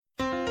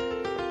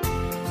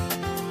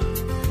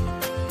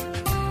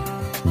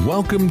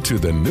Welcome to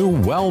the new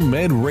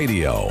WellMed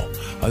Radio,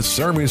 a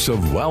service of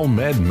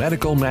WellMed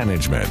Medical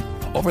Management.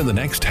 Over the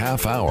next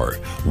half hour,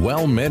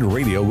 WellMed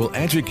Radio will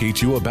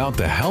educate you about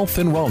the health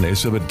and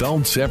wellness of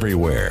adults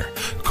everywhere.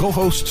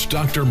 Co-hosts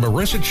Dr.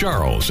 Marissa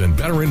Charles and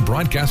veteran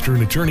broadcaster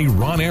and attorney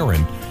Ron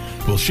Aaron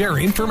will share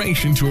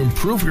information to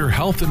improve your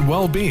health and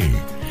well-being.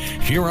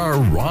 Here are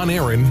Ron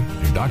Aaron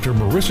and Dr.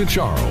 Marissa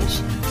Charles.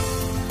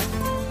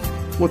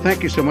 Well,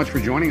 thank you so much for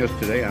joining us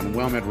today on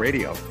WellMed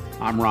Radio.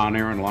 I'm Ron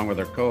Aaron, along with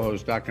our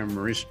co-host, Dr.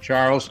 Marissa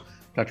Charles.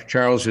 Dr.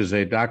 Charles is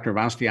a doctor of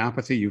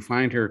osteopathy. You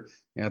find her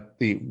at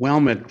the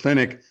WellMed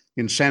Clinic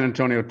in San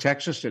Antonio,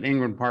 Texas, at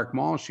Ingram Park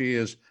Mall. She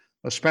is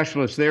a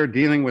specialist there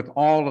dealing with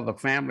all of the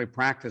family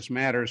practice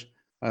matters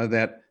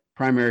that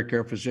primary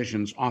care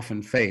physicians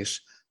often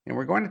face. And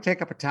we're going to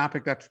take up a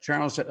topic, Dr.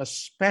 Charles, that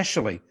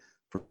especially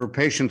for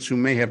patients who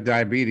may have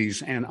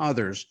diabetes and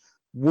others,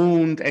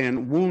 wound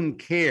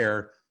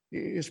care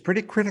is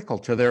pretty critical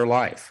to their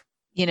life.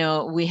 You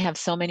know, we have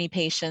so many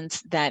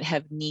patients that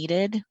have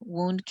needed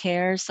wound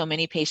care, so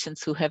many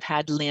patients who have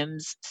had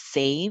limbs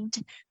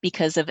saved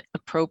because of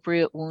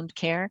appropriate wound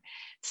care.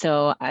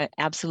 So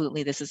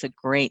absolutely, this is a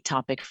great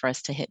topic for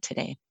us to hit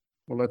today.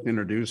 Well, let's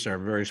introduce our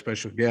very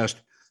special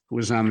guest who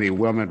is on the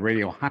WellMed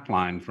Radio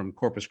hotline from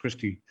Corpus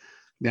Christi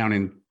down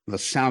in the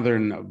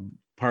southern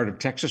part of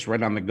Texas,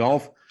 right on the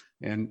Gulf.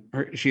 And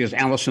she is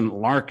Allison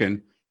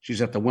Larkin.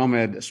 She's at the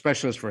WellMed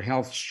Specialist for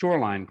Health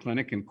Shoreline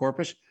Clinic in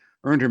Corpus.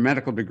 Earned her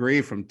medical degree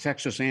from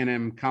Texas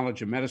A&M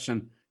College of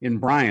Medicine in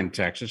Bryan,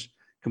 Texas,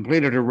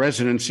 completed her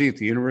residency at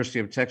the University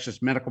of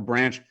Texas Medical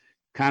Branch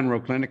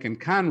Conroe Clinic in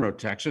Conroe,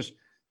 Texas.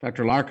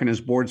 Dr. Larkin is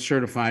board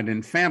certified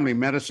in family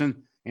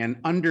medicine and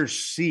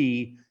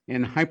undersea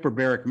and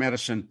hyperbaric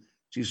medicine.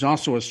 She's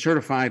also a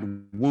certified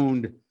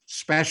wound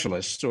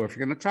specialist. So if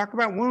you're going to talk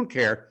about wound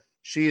care,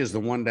 she is the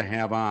one to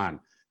have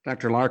on.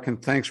 Dr. Larkin,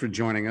 thanks for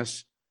joining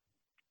us.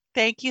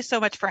 Thank you so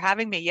much for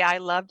having me. Yeah, I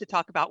love to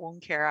talk about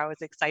wound care. I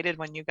was excited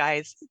when you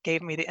guys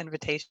gave me the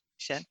invitation.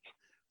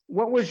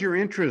 What was your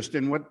interest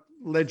and what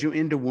led you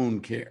into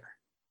wound care?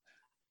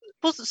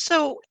 Well,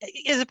 so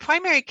as a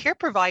primary care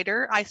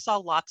provider, I saw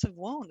lots of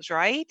wounds,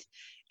 right?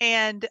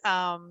 And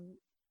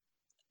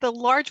the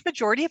large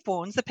majority of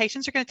wounds, the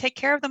patients are going to take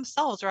care of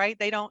themselves, right?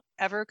 They don't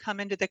ever come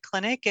into the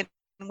clinic, and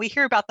we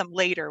hear about them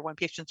later when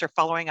patients are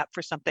following up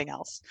for something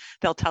else.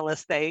 They'll tell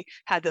us they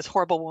had this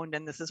horrible wound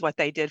and this is what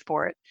they did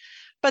for it.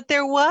 But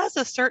there was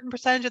a certain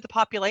percentage of the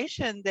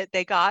population that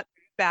they got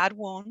bad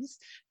wounds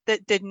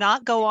that did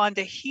not go on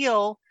to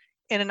heal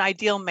in an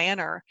ideal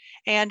manner.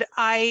 And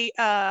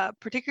I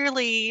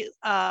particularly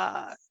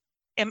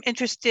am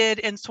interested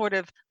in sort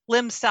of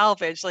limb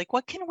salvage, like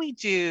what can we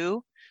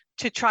do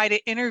to try to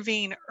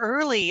intervene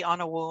early on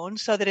a wound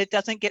so that it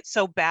doesn't get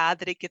so bad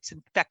that it gets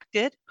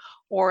infected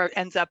or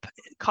ends up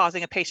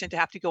causing a patient to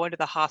have to go into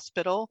the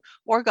hospital,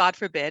 or God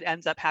forbid,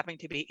 ends up having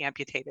to be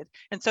amputated.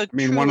 And so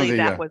truly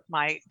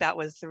that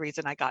was the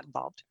reason I got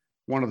involved.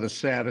 One of the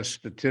saddest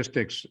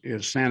statistics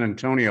is San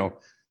Antonio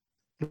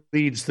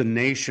leads the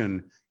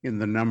nation in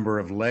the number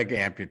of leg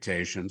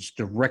amputations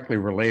directly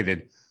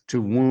related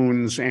to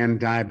wounds and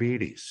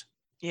diabetes.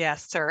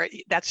 Yes, sir,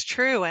 that's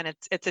true. And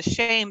it's a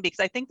shame because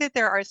I think that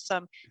there are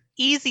some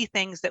easy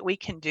things that we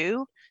can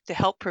do to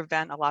help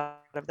prevent a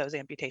lot of those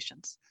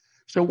amputations.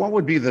 So what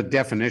would be the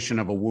definition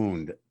of a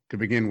wound to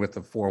begin with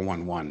the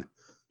 411?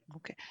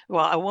 Okay,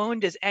 well, a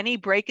wound is any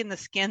break in the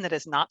skin that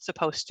is not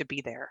supposed to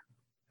be there.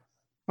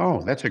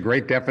 Oh, that's a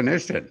great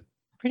definition.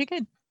 Pretty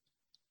good.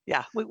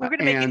 Yeah, we're going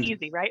to make it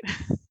easy, right?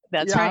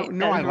 That's right.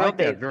 No, I like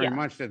that very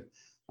much.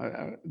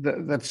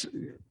 That's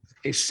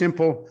a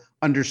simple,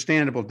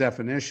 understandable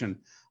definition.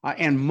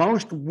 And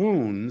most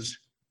wounds,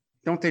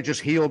 don't they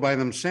just heal by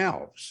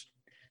themselves?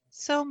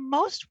 So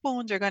most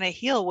wounds are going to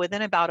heal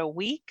within about a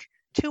week,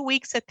 2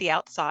 weeks at the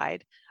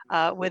outside,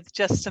 with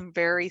just some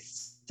very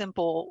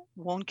simple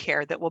wound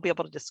care that we'll be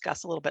able to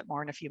discuss a little bit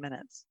more in a few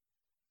minutes.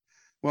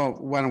 Well,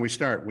 why don't we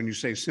start? When you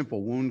say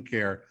simple wound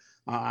care,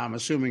 I'm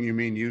assuming you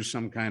mean use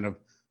some kind of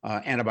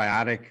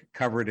antibiotic,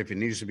 cover it if it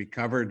needs to be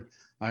covered,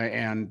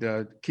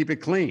 and keep it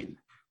clean.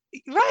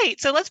 Right.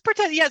 So let's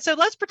pretend. Yeah. So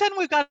let's pretend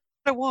we've got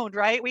a wound,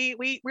 right?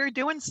 We're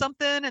doing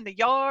something in the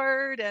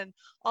yard, and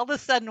all of a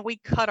sudden we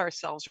cut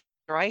ourselves,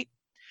 right?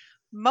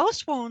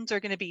 Most wounds are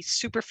going to be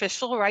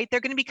superficial, right? They're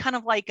going to be kind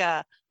of like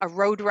a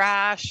road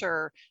rash,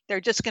 or they're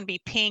just going to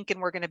be pink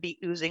and we're going to be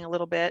oozing a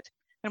little bit.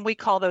 And we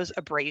call those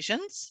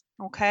abrasions.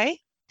 Okay.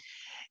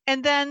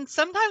 And then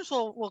sometimes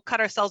we'll cut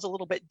ourselves a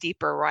little bit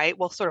deeper, right?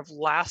 We'll sort of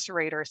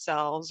lacerate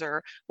ourselves,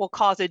 or we'll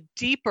cause a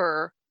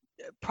deeper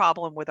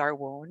problem with our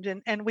wound.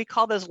 And we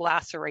call those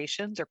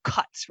lacerations or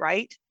cuts,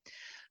 right?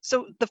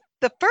 So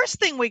the first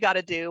thing we got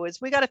to do is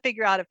we got to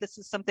figure out if this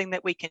is something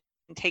that we can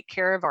take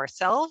care of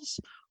ourselves,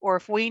 or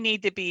if we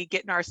need to be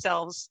getting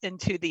ourselves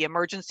into the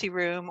emergency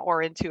room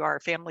or into our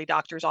family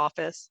doctor's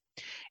office.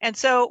 And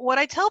so what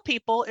I tell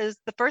people is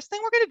the first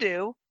thing we're going to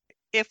do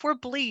if we're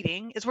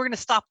bleeding is we're going to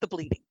stop the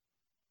bleeding.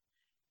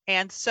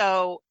 And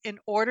so in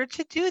order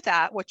to do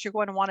that, what you're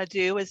going to want to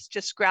do is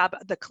just grab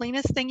the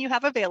cleanest thing you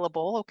have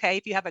available. Okay.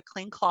 If you have a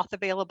clean cloth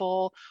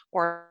available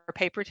or a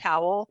paper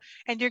towel,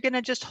 and you're going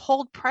to just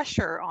hold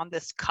pressure on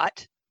this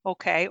cut,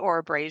 okay, or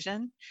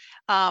abrasion,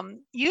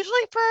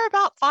 usually for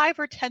about 5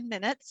 or 10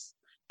 minutes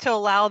to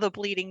allow the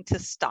bleeding to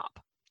stop.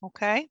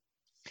 Okay.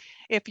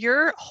 If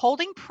you're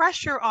holding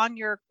pressure on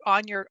your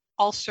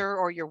ulcer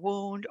or your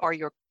wound or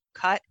your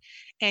cut,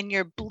 and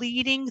you're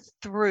bleeding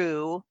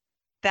through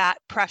that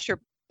pressure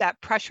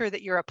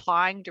that you're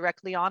applying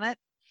directly on it,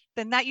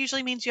 then that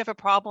usually means you have a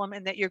problem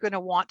and that you're going to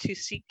want to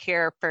seek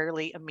care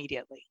fairly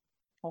immediately.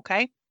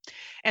 Okay.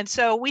 And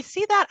so we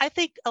see that, I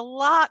think, a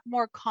lot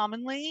more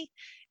commonly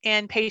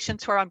in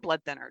patients who are on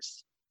blood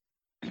thinners.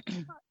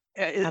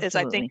 Is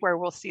I think where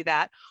we'll see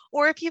that.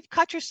 Or if you've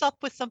cut yourself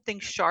with something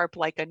sharp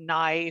like a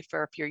knife,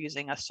 or if you're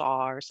using a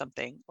saw or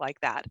something like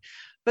that.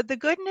 But the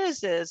good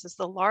news is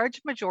the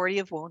large majority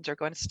of wounds are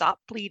going to stop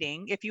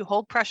bleeding if you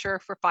hold pressure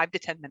for 5 to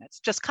 10 minutes,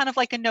 just kind of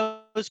like a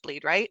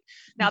nosebleed, right?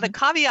 Now, the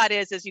caveat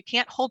is you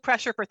can't hold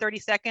pressure for 30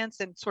 seconds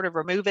and sort of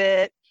remove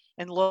it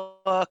and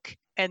look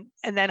and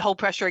then hold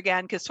pressure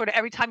again, because sort of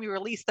every time you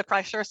release the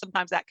pressure,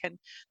 sometimes that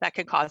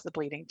can cause the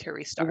bleeding to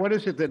restart. What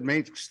is it that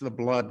makes the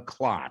blood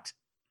clot?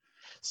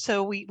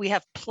 So we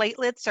have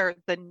platelets are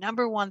the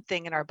number one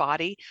thing in our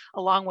body,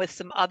 along with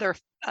some other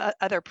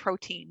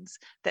proteins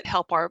that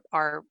help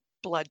our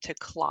blood to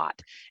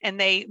clot. And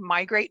they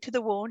migrate to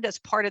the wound as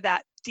part of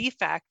that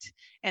defect,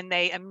 and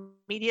they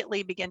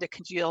immediately begin to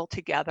congeal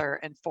together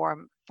and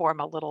form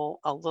a little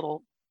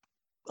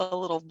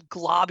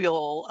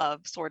globule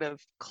of sort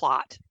of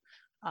clot.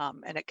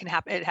 And it can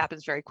happen. It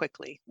happens very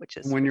quickly, which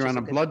is when you're on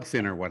a blood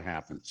thinner, what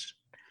happens?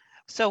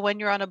 So when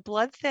you're on a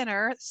blood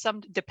thinner,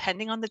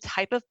 depending on the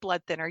type of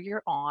blood thinner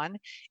you're on,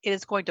 it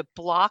is going to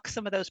block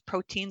some of those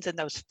proteins and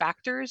those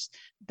factors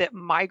that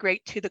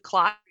migrate to the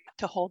clot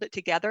to hold it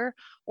together.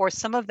 Or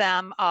some of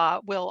them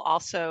will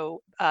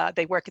also,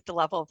 they work at the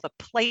level of the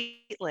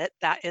platelet.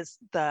 That is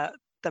the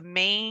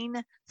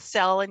main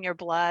cell in your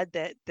blood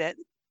that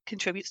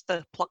contributes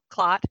to the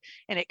clot,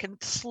 and it can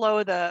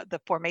slow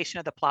the formation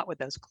of the clot with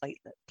those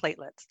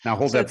platelets. Now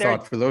hold that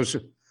thought. For those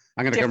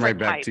I'm going to come right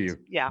back types. to you.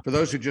 Yeah. For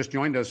those who just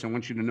joined us, I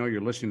want you to know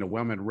you're listening to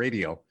WellMed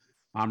Radio.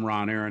 I'm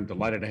Ron Aaron.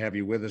 Delighted to have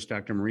you with us.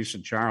 Dr.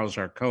 Marisa Charles,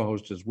 our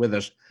co-host, is with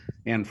us.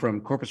 And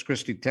from Corpus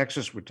Christi,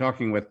 Texas, we're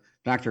talking with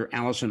Dr.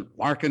 Allison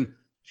Larkin.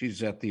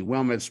 She's at the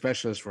WellMed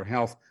Specialist for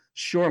Health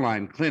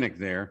Shoreline Clinic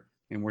there.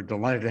 And we're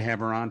delighted to have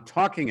her on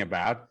talking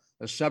about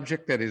a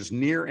subject that is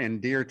near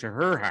and dear to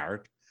her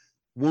heart,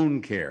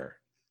 wound care.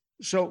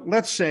 So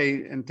let's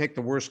say, and take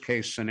the worst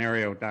case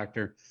scenario,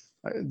 doctor,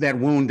 that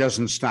wound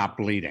doesn't stop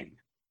bleeding.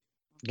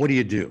 What do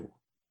you do?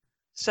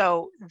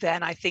 So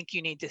then I think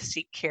you need to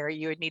seek care.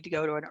 You would need to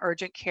go to an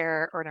urgent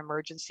care or an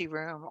emergency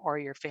room or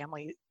your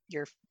family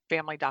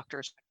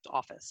doctor's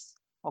office.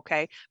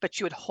 Okay. But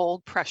you would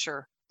hold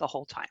pressure the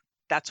whole time.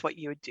 That's what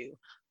you would do.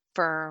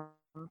 Firm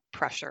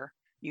pressure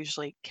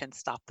usually can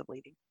stop the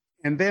bleeding.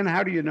 And then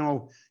how do you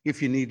know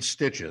if you need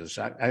stitches?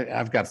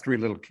 I've got 3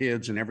 little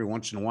kids, and every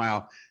once in a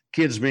while,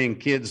 kids being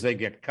kids, they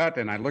get cut.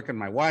 And I look at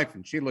my wife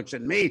and she looks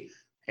at me.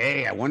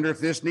 Hey, I wonder if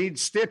this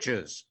needs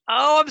stitches.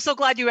 Oh, I'm so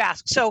glad you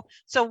asked. So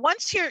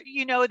once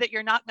you know that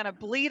you're not going to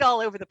bleed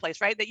all over the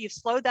place, right? That you've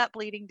slowed that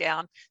bleeding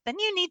down, then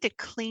you need to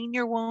clean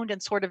your wound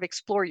and sort of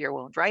explore your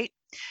wound, right?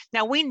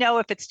 Now, we know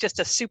if it's just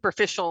a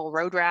superficial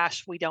road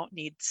rash, we don't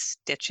need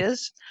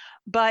stitches.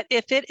 But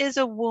if it is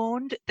a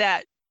wound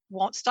that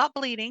won't stop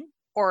bleeding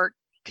or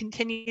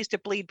continues to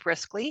bleed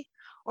briskly,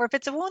 or if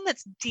it's a wound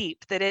that's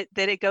deep, that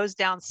it goes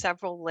down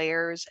several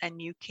layers and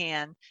you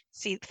can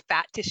see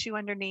fat tissue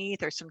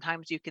underneath, or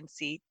sometimes you can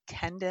see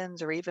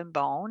tendons or even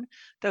bone,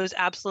 those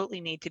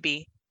absolutely need to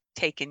be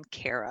taken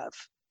care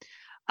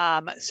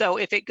of. So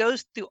if it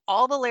goes through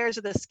all the layers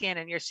of the skin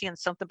and you're seeing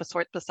something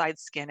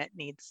besides skin, it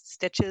needs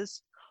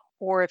stitches,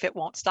 or if it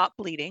won't stop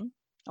bleeding,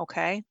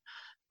 okay?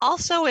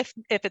 Also, if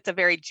it's a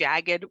very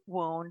jagged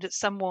wound,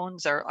 some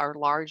wounds are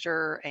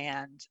larger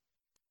and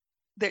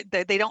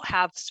they don't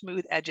have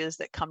smooth edges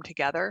that come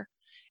together,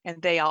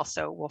 and they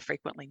also will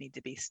frequently need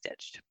to be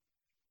stitched.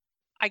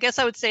 I guess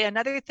I would say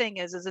another thing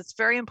is it's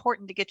very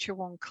important to get your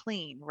wound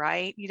clean,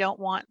 right? You don't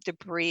want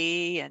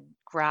debris and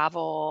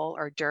gravel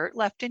or dirt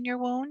left in your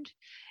wound.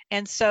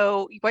 And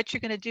so what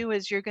you're going to do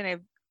is you're going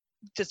to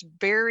just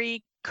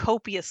very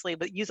copiously,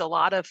 but use a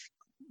lot of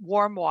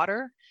warm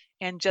water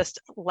and just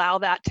allow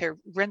that to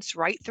rinse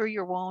right through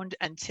your wound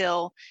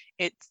until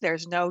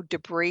there's no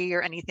debris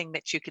or anything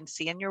that you can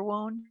see in your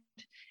wound,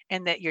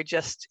 and that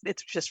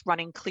it's just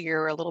running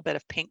clear, a little bit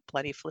of pink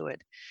bloody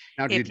fluid.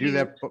 Now, do you do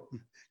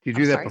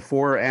that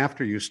before or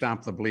after you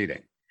stop the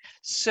bleeding?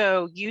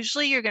 So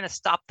usually you're going to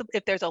stop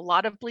if there's a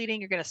lot of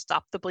bleeding, you're going to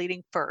stop the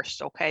bleeding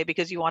first, okay?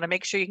 Because you want to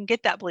make sure you can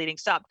get that bleeding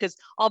stopped, because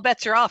all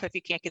bets are off if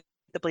you can't get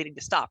the bleeding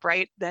to stop,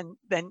 right? Then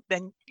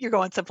you're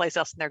going someplace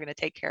else and they're going to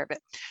take care of it.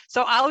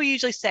 So I'll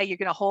usually say you're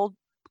going to hold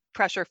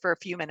pressure for a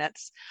few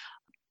minutes,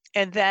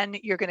 and then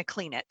you're going to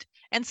clean it.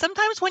 And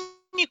sometimes when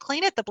you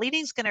clean it, the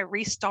bleeding's going to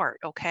restart,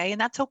 okay? And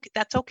that's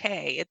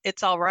okay.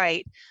 It's all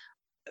right.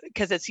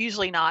 because it's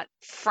usually not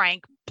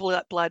frank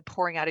blood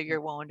pouring out of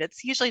your wound.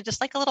 It's usually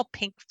just like a little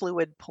pink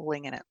fluid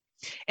pooling in it.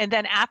 And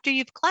then after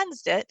you've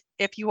cleansed it,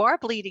 if you are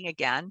bleeding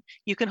again,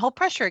 you can hold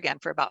pressure again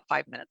for about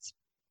 5 minutes.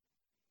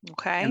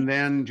 Okay. And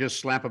then just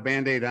slap a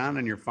Band-Aid on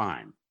and you're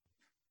fine.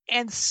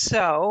 And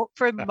so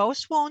for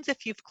most wounds,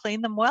 if you've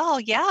cleaned them well,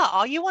 yeah,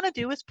 all you want to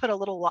do is put a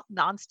little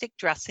nonstick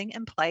dressing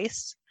in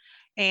place,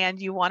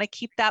 and you want to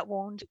keep that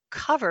wound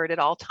covered at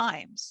all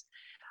times.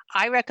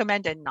 I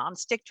recommend a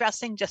nonstick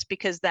dressing just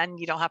because then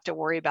you don't have to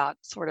worry about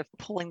sort of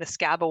pulling the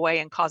scab away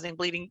and causing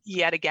bleeding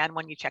yet again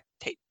when you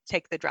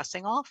take the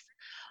dressing off.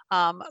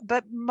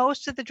 But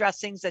most of the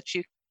dressings that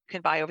you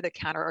can buy over the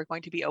counter are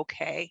going to be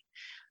okay.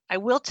 I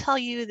will tell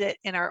you that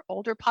in our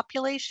older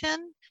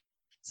population,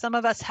 some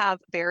of us have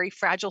very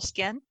fragile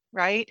skin,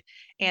 right?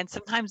 And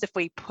sometimes if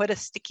we put a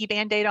sticky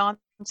Band-Aid on,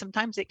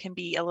 sometimes it can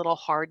be a little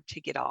hard to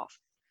get off.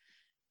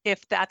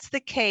 If that's the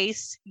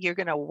case, you're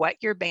going to wet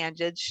your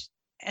bandage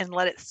and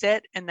let it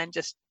sit, and then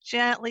just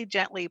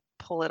gently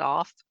pull it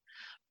off.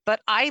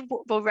 But I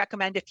will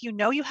recommend, if you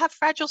know you have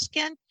fragile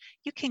skin,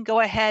 you can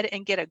go ahead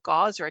and get a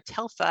gauze or a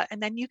Telfa, and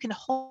then you can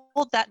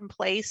hold that in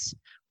place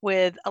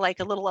with like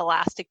a little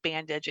elastic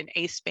bandage, an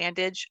ACE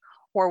bandage,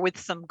 or with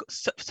some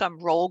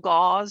roll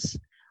gauze.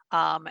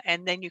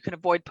 And then you can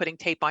avoid putting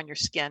tape on your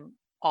skin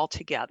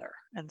altogether.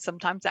 And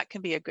sometimes that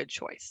can be a good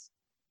choice.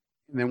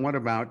 And then what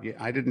about,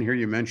 I didn't hear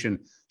you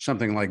mention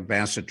something like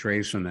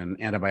bacitracin and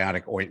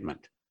antibiotic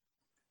ointment.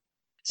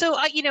 So,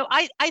 I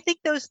think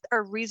those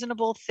are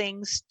reasonable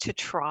things to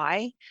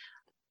try.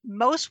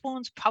 Most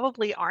wounds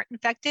probably aren't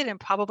infected and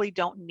probably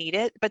don't need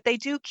it, but they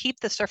do keep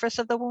the surface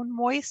of the wound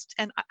moist.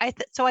 And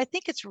so I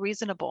think it's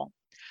reasonable.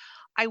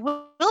 I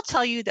will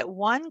tell you that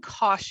one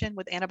caution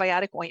with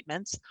antibiotic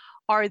ointments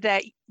are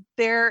that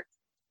there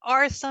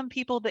are some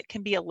people that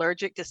can be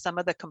allergic to some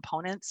of the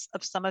components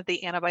of some of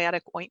the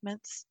antibiotic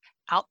ointments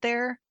out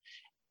there.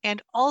 And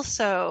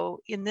also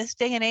in this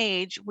day and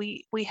age,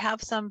 we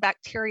have some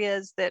bacteria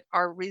that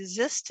are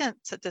resistant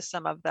to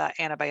some of the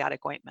antibiotic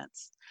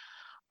ointments.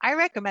 I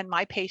recommend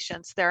my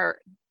patients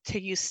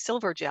to use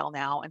silver gel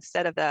now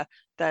instead of the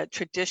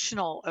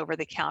traditional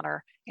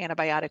over-the-counter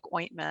antibiotic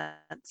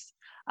ointments.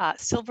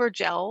 Silver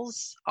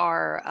gels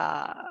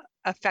are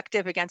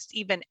effective against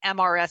even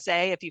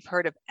MRSA. If you've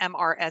heard of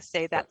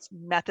MRSA, that's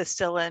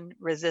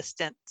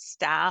methicillin-resistant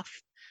staph,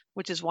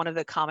 which is one of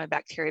the common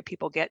bacteria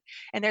people get.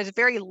 And there's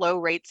very low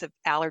rates of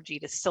allergy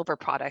to silver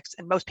products.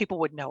 And most people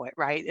would know it,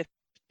 right? If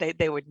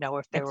they would know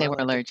if they were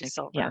allergic to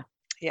silver. Yeah.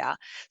 Yeah.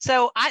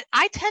 So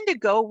I tend to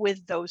go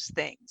with those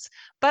things.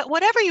 But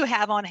whatever you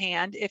have on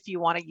hand, if you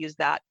want to use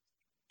that,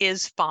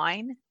 is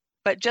fine.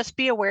 But just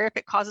be aware if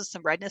it causes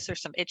some redness or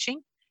some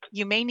itching,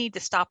 you may need to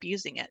stop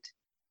using it.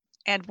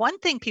 And one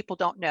thing people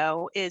don't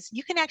know is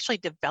you can actually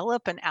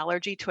develop an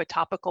allergy to a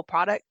topical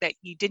product that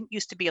you didn't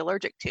used to be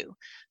allergic to.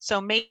 So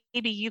maybe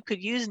you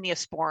could use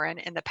Neosporin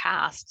in the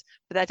past,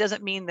 but that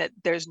doesn't mean that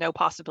there's no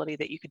possibility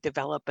that you could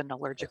develop an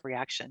allergic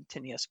reaction to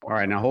Neosporin. All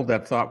right, now hold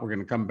that thought. We're going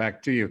to come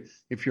back to you.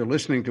 If you're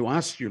listening to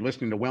us, you're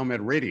listening to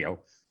WellMed Radio.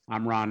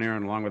 I'm Ron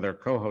Aaron, along with our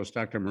co-host,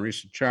 Dr.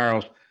 Marisa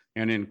Charles.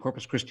 And in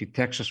Corpus Christi,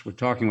 Texas, we're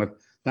talking with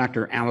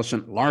Dr.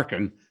 Allison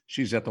Larkin.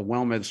 She's at the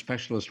WellMed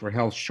Specialist for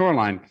Health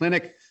Shoreline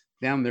Clinic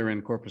down there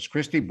in Corpus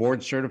Christi,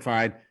 board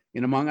certified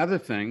in, among other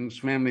things,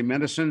 family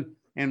medicine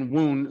and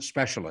wound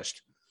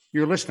specialist.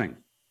 You're listening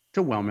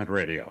to WellMed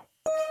Radio.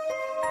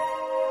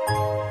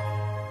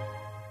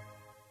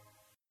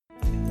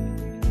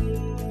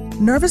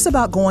 Nervous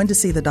about going to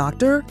see the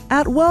doctor?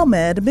 At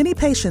WellMed, many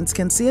patients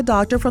can see a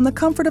doctor from the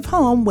comfort of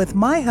home with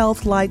My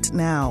Health Light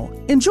Now.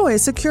 Enjoy a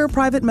secure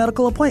private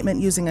medical appointment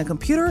using a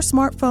computer,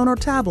 smartphone, or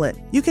tablet.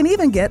 You can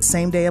even get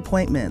same-day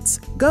appointments.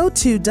 Go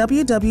to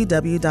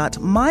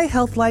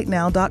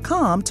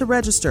www.myhealthlightnow.com to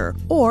register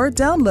or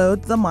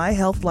download the My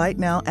Health Light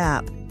Now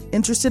app.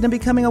 Interested in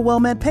becoming a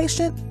WellMed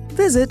patient?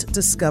 Visit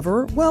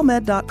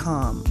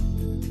discoverwellmed.com.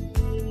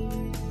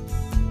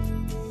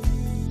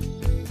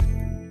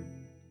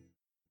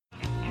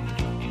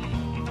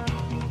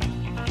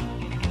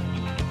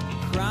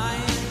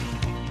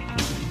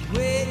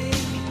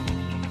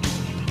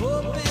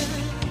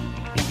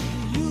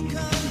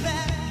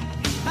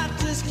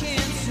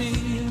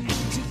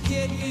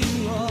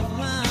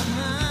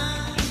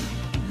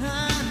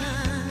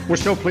 We're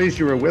so pleased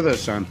you were with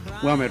us on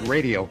WellMed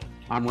Radio.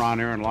 I'm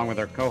Ron Aaron, along with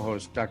our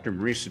co-host, Dr.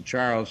 Marisa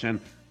Charles,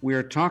 and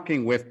we're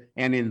talking with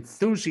an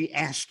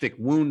enthusiastic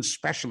wound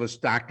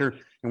specialist doctor,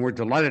 and we're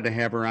delighted to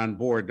have her on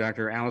board,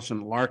 Dr.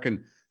 Allison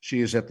Larkin. She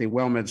is at the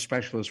WellMed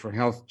Specialist for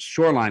Health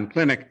Shoreline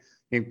Clinic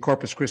in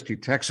Corpus Christi,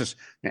 Texas.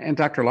 And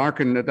Dr.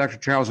 Larkin, Dr.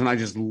 Charles and I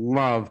just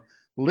love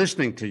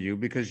listening to you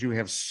because you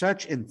have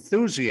such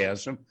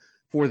enthusiasm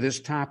for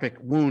this topic,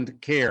 wound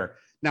care.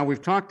 Now,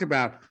 we've talked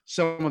about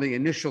some of the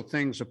initial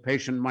things a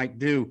patient might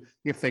do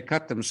if they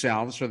cut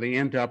themselves or they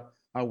end up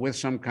with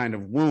some kind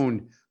of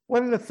wound.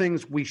 What are the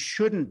things we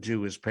shouldn't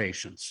do as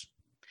patients?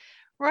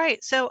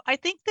 Right. So I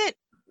think that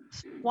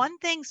one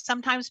thing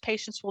sometimes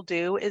patients will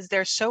do is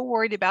they're so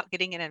worried about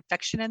getting an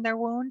infection in their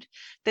wound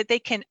that they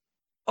can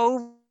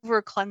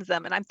cleanse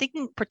them. And I'm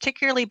thinking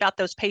particularly about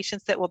those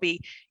patients that will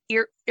be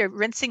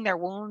rinsing their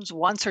wounds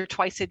once or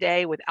twice a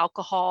day with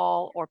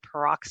alcohol or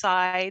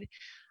peroxide.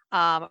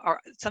 Or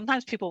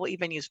sometimes people will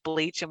even use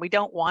bleach, and we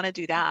don't want to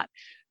do that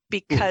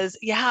because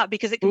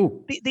because it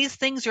can, these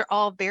things are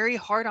all very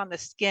hard on the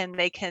skin.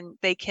 They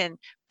can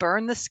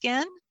burn the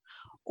skin,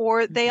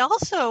 or they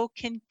also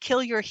can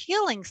kill your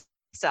healing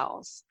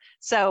cells.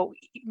 So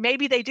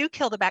maybe they do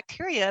kill the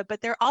bacteria, but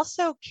they're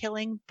also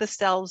killing the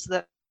cells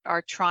that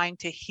are trying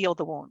to heal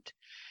the wound.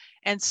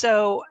 And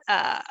so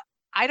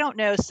I don't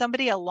know,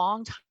 somebody a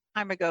long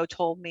time ago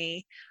told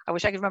me, I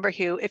wish I could remember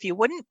who, if you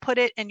wouldn't put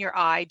it in your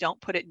eye, don't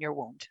put it in your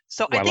wound.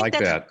 So I think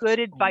that's good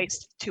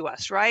advice to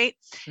us, right?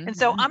 Mm-hmm. And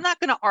so I'm not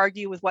going to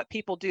argue with what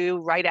people do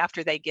right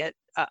after they get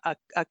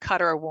a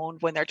cut or a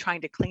wound when they're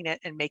trying to clean it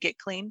and make it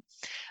clean.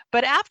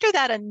 But after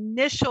that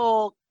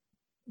initial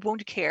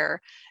wound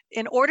care,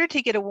 in order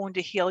to get a wound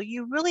to heal,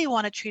 you really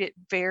want to treat it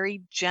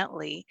very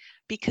gently,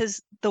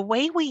 because the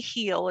way we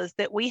heal is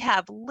that we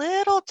have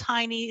little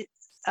tiny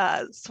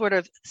sort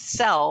of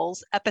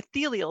cells,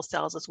 epithelial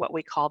cells is what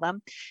we call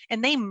them,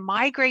 and they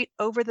migrate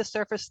over the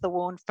surface of the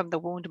wound from the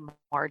wound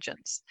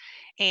margins.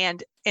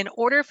 And in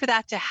order for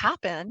that to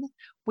happen,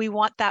 we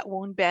want that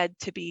wound bed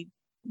to be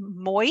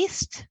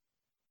moist.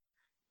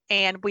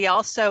 And we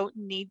also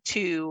need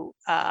to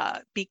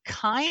be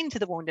kind to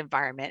the wound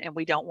environment, and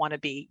we don't want to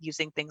be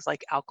using things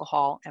like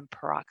alcohol and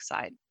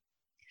peroxide.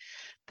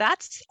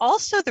 That's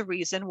also the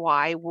reason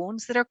why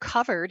wounds that are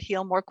covered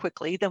heal more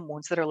quickly than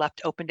wounds that are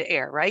left open to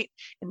air, right?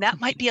 And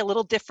that might be a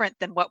little different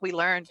than what we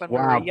learned when we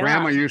were young.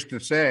 Grandma used to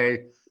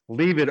say,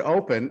 leave it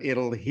open,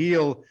 it'll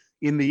heal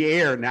in the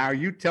air. Now, are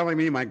you telling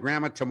me my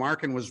grandma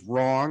Tamarkin was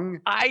wrong?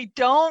 I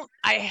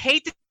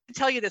hate to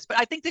tell you this, but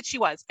I think that she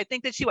was.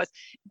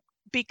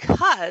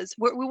 Because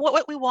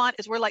what we want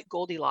is, we're like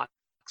Goldilocks.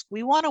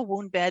 We want a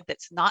wound bed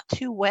that's not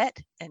too wet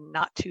and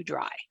not too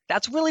dry.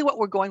 That's really what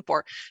we're going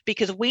for,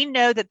 because we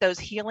know that those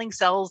healing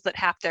cells that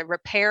have to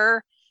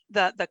repair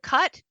the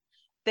cut,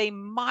 they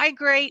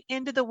migrate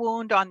into the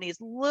wound on these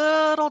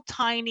little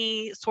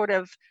tiny sort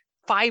of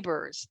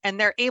fibers, and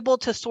they're able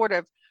to sort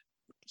of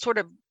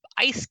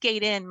ice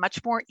skate in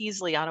much more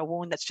easily on a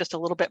wound that's just a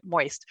little bit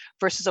moist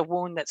versus a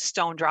wound that's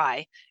stone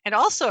dry. And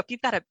also, if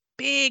you've got a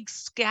big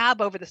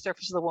scab over the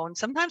surface of the wound,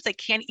 sometimes they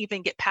can't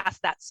even get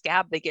past that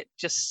scab. They get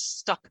just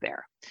stuck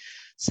there.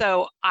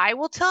 So I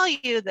will tell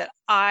you that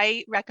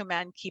I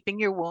recommend keeping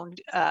your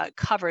wound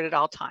covered at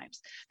all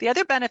times. The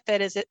other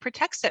benefit is it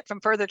protects it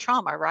from further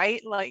trauma,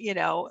 right? Like,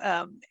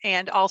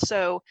 and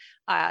also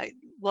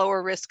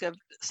lower risk of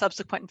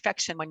subsequent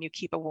infection when you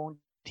keep a wound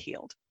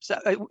healed, so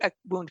a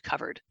wound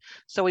covered.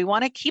 So we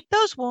want to keep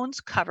those wounds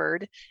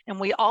covered, and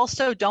we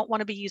also don't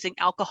want to be using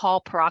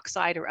alcohol,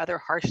 peroxide, or other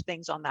harsh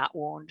things on that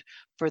wound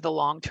for the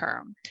long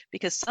term,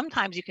 because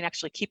sometimes you can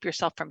actually keep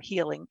yourself from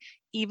healing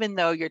even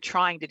though you're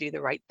trying to do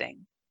the right thing.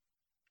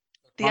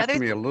 Talk to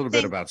me a little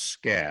bit about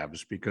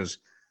scabs, because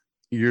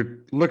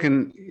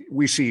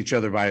we see each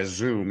other via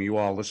Zoom, you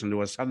all listen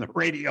to us on the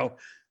radio,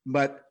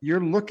 but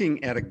you're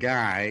looking at a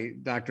guy,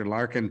 Dr.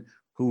 Larkin,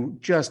 who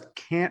just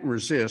can't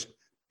resist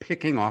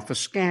picking off a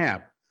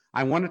scab.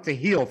 I want it to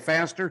heal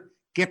faster.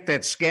 Get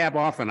that scab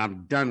off and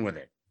I'm done with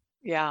it.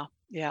 Yeah.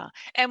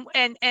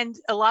 And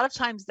a lot of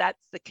times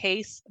that's the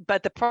case,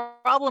 but the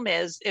problem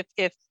is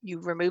if you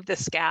remove the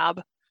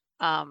scab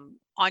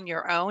on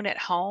your own at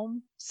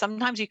home,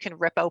 sometimes you can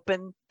rip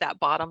open that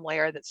bottom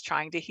layer that's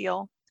trying to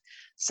heal.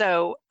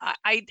 So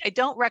I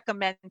don't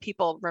recommend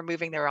people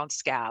removing their own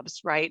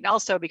scabs, right? And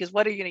also, because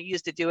what are you going to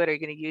use to do it? Are you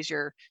going to use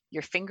your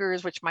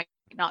fingers, which might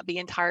not be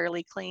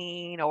entirely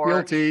clean, or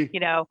guilty,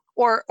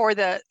 or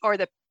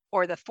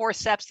the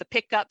forceps, the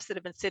pickups that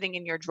have been sitting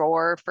in your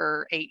drawer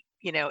for 8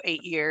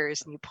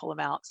 years, and you pull them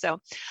out. So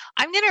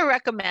I'm going to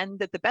recommend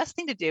that the best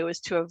thing to do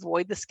is to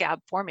avoid the scab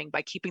forming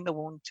by keeping the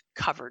wound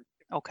covered.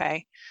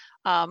 Okay.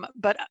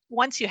 But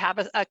once you have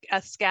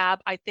a scab,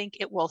 I think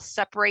it will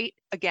separate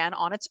again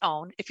on its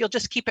own if you'll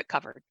just keep it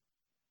covered.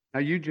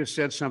 Now, you just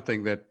said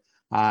something that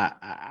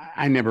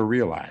I never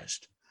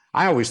realized.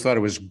 I always thought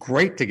it was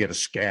great to get a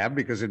scab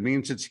because it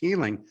means it's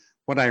healing.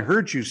 What I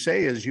heard you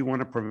say is you want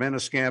to prevent a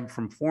scab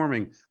from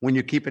forming when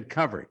you keep it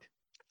covered.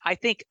 I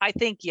think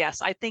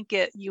yes. I think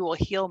you will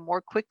heal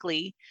more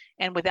quickly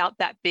and without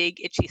that big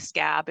itchy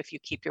scab if you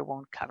keep your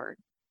wound covered.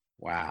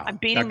 Wow. I'm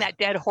beating that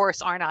dead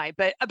horse, aren't I?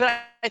 But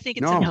I think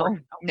it's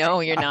important. No,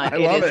 you're not. It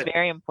is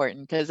very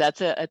important, because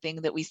that's a thing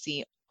that we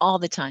see all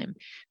the time.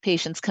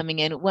 Patients coming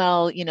in,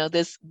 well,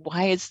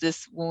 why is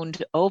this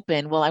wound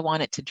open? Well, I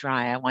want it to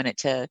dry. I want it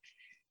to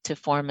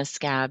form a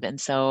scab.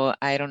 And so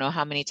I don't know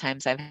how many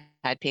times I've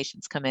had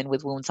patients come in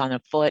with wounds on a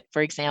foot,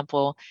 for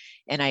example,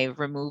 and I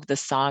remove the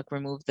sock,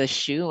 remove the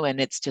shoe, and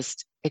it's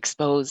just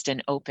exposed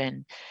and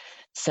open.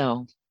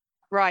 So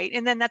right.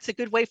 And then that's a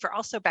good way for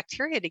also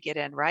bacteria to get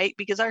in, right?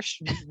 Because our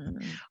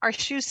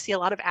shoes see a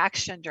lot of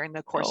action during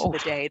the course of the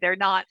day. They're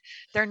not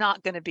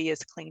going to be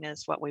as clean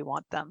as what we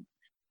want them.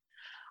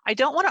 I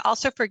don't want to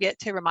also forget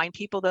to remind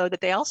people, though,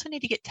 that they also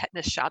need to get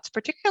tetanus shots,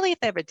 particularly if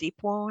they have a deep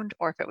wound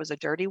or if it was a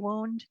dirty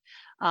wound,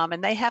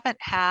 and they haven't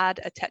had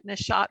a tetanus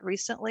shot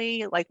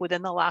recently, like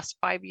within the last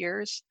 5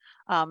 years.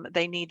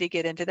 They need to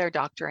get into their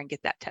doctor and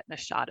get that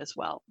tetanus shot as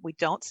well. We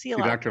don't see a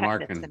lot Dr. of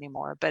tetanus Larkin,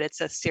 anymore, but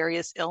it's a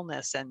serious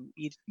illness, and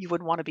you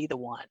wouldn't want to be the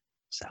one.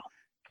 So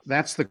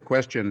that's the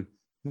question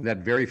that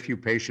very few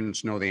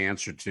patients know the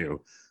answer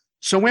to.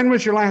 So when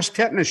was your last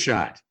tetanus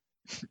shot?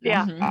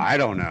 yeah, Mhm. I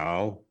don't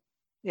know.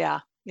 yeah.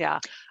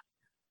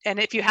 And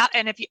if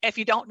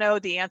you don't know,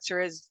 the answer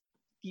is,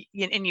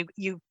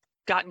 you've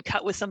gotten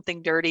cut with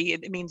something dirty,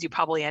 it means you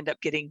probably end up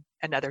getting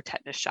another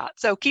tetanus shot.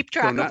 So keep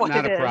track not- of what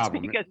not it a is.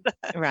 problem. Because,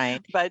 Right.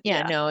 but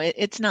Yeah, no,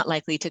 it's not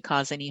likely to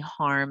cause any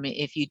harm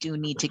if you do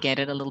need to get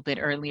it a little bit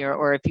earlier,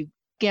 or if you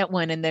get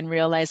one and then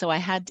realize, oh, I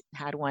had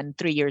one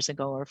 3 years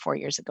ago or 4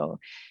 years ago.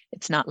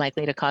 It's not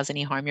likely to cause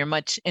any harm. You're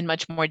in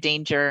much more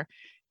danger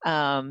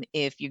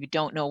if you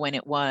don't know when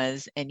it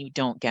was and you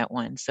don't get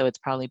one. So it's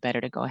probably better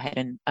to go ahead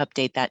and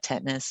update that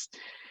tetanus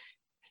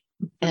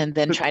and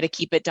then try to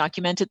keep it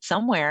documented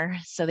somewhere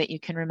so that you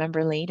can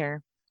remember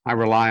later. I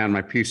rely on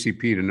my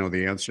PCP to know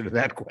the answer to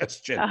that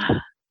question.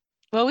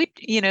 Well,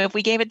 if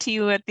we gave it to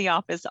you at the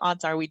office,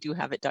 odds are we do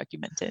have it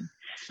documented.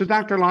 So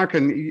Dr.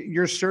 Larkin,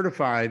 you're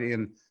certified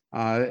in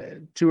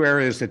two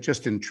areas that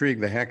just intrigue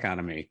the heck out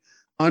of me.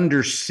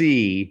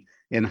 Undersea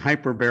in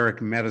hyperbaric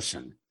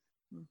medicine.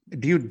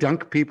 Do you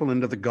dunk people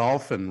into the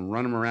Gulf and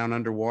run them around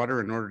underwater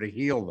in order to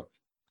heal them?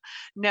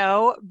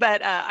 No,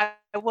 but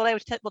what I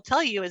will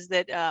tell you is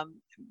that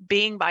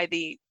being by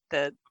the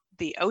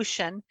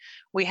ocean,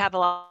 we have a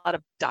lot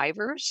of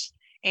divers,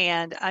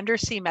 and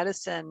undersea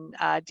medicine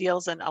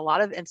deals in a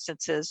lot of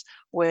instances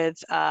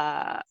with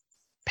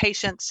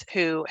patients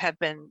who have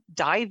been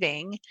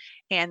diving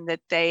and that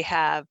they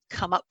have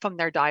come up from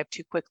their dive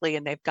too quickly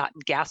and they've gotten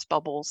gas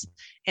bubbles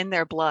in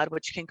their blood,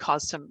 which can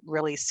cause some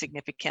really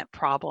significant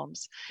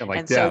problems. Like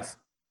and death.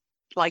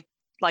 So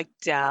like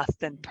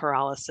death and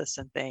paralysis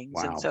and things.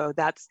 Wow. And so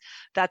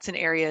that's an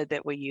area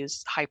that we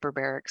use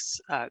hyperbarics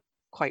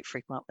quite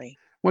frequently.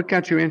 What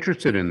got you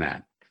interested in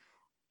that?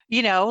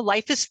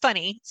 Life is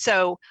funny.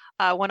 So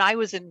when I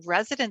was in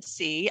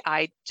residency,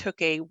 I took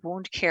a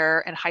wound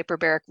care and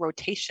hyperbaric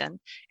rotation,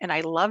 and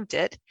I loved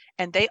it.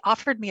 And they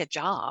offered me a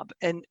job,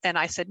 and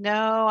I said,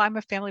 no, I'm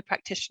a family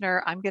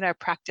practitioner. I'm going to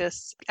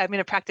practice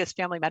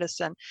family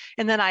medicine.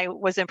 And then I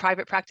was in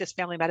private practice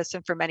family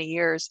medicine for many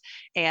years,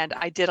 and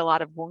I did a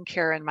lot of wound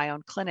care in my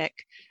own clinic.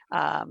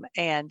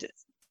 And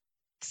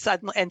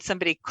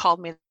somebody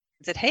called me,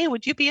 said, hey,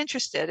 would you be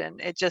interested?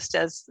 And it just,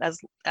 as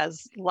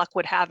luck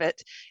would have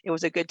it, it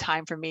was a good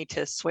time for me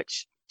to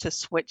switch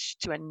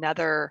to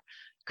another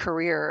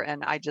career.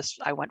 And I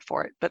went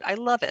for it. But I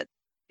love it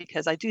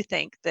because I do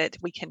think that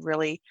we can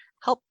really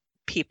help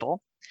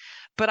people.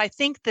 But I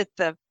think that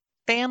the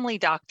family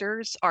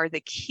doctors are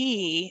the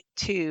key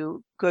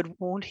to good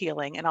wound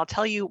healing. And I'll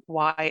tell you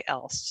why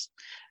else.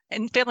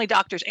 And family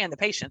doctors and the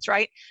patients,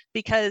 right?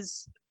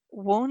 Because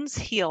wounds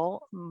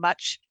heal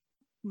much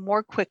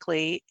more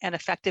quickly and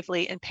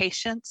effectively in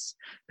patients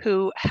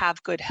who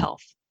have good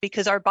health,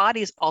 because our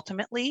bodies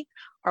ultimately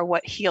are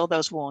what heal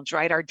those wounds,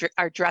 right?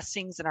 Our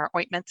dressings and our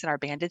ointments and our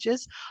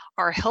bandages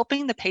are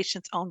helping the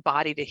patient's own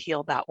body to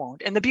heal that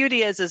wound. And the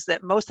beauty is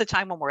that most of the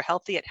time when we're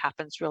healthy, it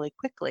happens really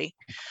quickly.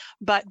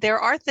 But there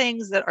are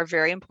things that are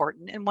very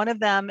important. And one of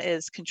them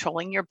is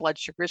controlling your blood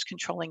sugars,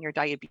 controlling your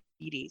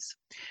diabetes.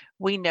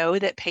 We know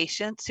that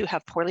patients who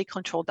have poorly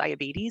controlled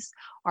diabetes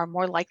are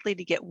more likely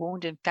to get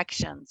wound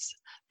infections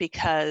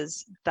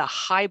because the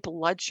high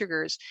blood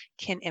sugars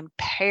can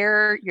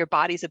impair your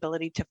body's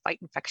ability to fight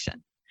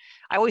infection.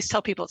 I always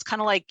tell people it's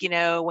kind of like,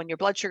 when your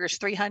blood sugar is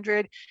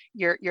 300,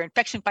 your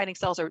infection fighting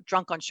cells are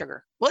drunk on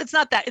sugar. Well, it's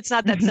not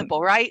that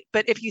simple, right?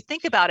 But if you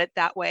think about it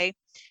that way,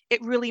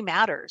 it really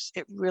matters.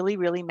 It really,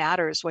 really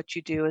matters what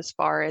you do as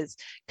far as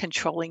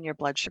controlling your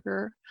blood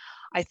sugar.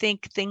 I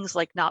think things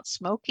like not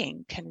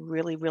smoking can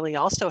really, really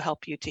also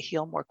help you to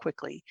heal more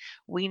quickly.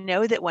 We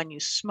know that when you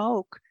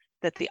smoke,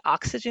 that the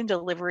oxygen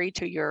delivery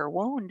to your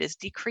wound is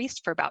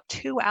decreased for about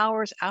 2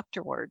 hours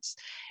afterwards.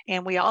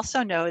 And we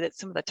also know that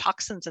some of the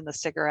toxins in the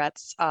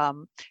cigarettes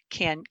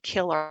can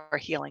kill our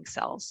healing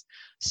cells.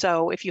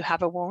 So if you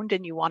have a wound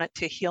and you want it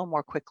to heal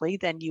more quickly,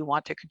 then you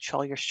want to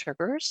control your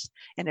sugars.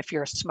 And if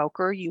you're a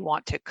smoker, you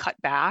want to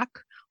cut back,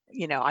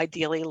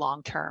 ideally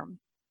long-term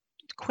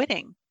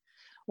quitting.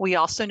 We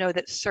also know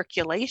that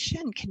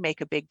circulation can make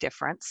a big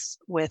difference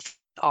with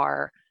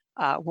our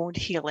wound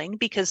healing,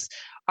 because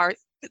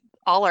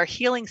all our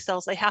healing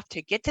cells, they have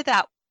to get to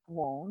that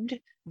wound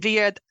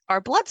via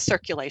our blood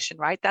circulation,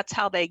 right? That's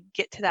how they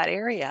get to that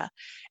area.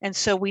 And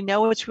so we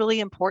know it's really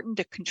important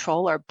to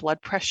control our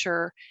blood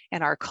pressure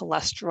and our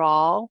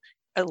cholesterol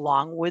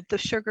along with the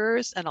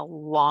sugars and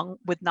along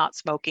with not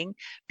smoking,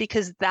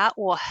 because that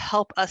will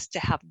help us to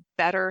have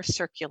better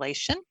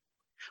circulation,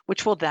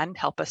 which will then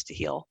help us to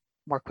heal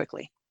more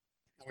quickly.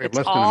 We have It's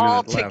less than a all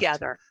minute left.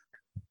 together.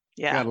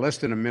 Yeah. Less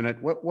than a minute.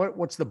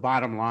 What's the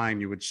bottom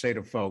line you would say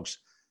to folks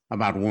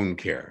about wound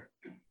care?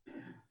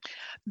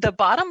 The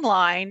bottom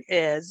line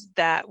is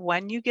that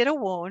when you get a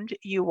wound,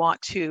 you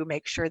want to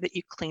make sure that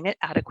you clean it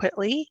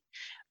adequately.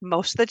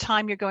 Most of the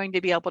time, you're going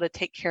to be able to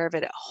take care of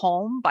it at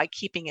home by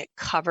keeping it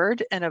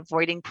covered and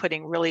avoiding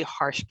putting really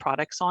harsh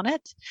products on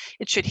it.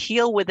 It should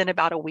heal within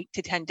about a week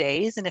to 10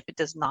 days. And if it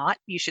does not,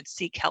 you should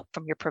seek help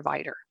from your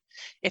provider.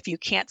 If you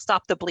can't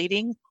stop the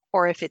bleeding,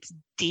 or if it's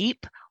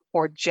deep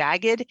or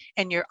jagged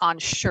and you're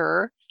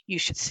unsure, you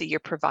should see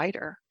your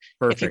provider.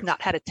 Perfect. If you've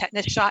not had a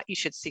tetanus shot, you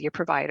should see your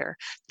provider.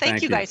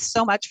 Thank you guys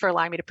so much for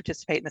allowing me to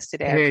participate in this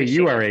today. Hey,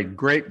 you are a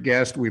great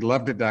guest. We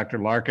loved it, Dr.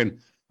 Larkin.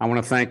 I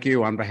want to thank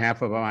you on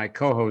behalf of my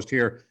co-host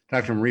here,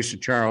 Dr.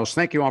 Marisa Charles.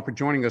 Thank you all for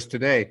joining us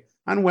today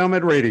on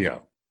WellMed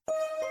Radio.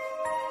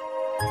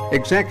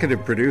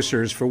 Executive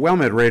producers for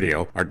WellMed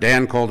Radio are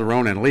Dan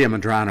Calderon and Leah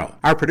Medrano.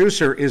 Our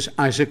producer is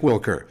Isaac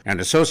Wilker,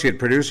 and associate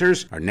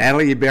producers are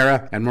Natalie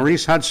Ibarra and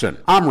Maurice Hudson.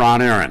 I'm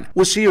Ron Aaron.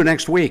 We'll see you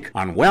next week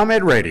on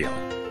WellMed Radio.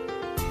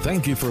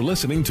 Thank you for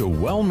listening to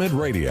WellMed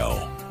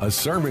Radio, a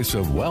service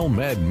of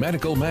WellMed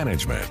Medical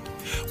Management.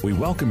 We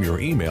welcome your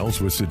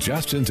emails with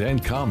suggestions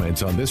and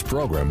comments on this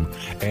program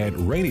at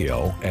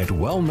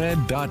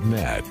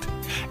radio@wellmed.net.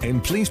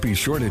 And please be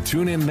sure to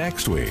tune in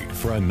next week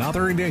for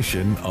another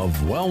edition of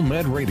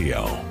WellMed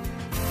Radio.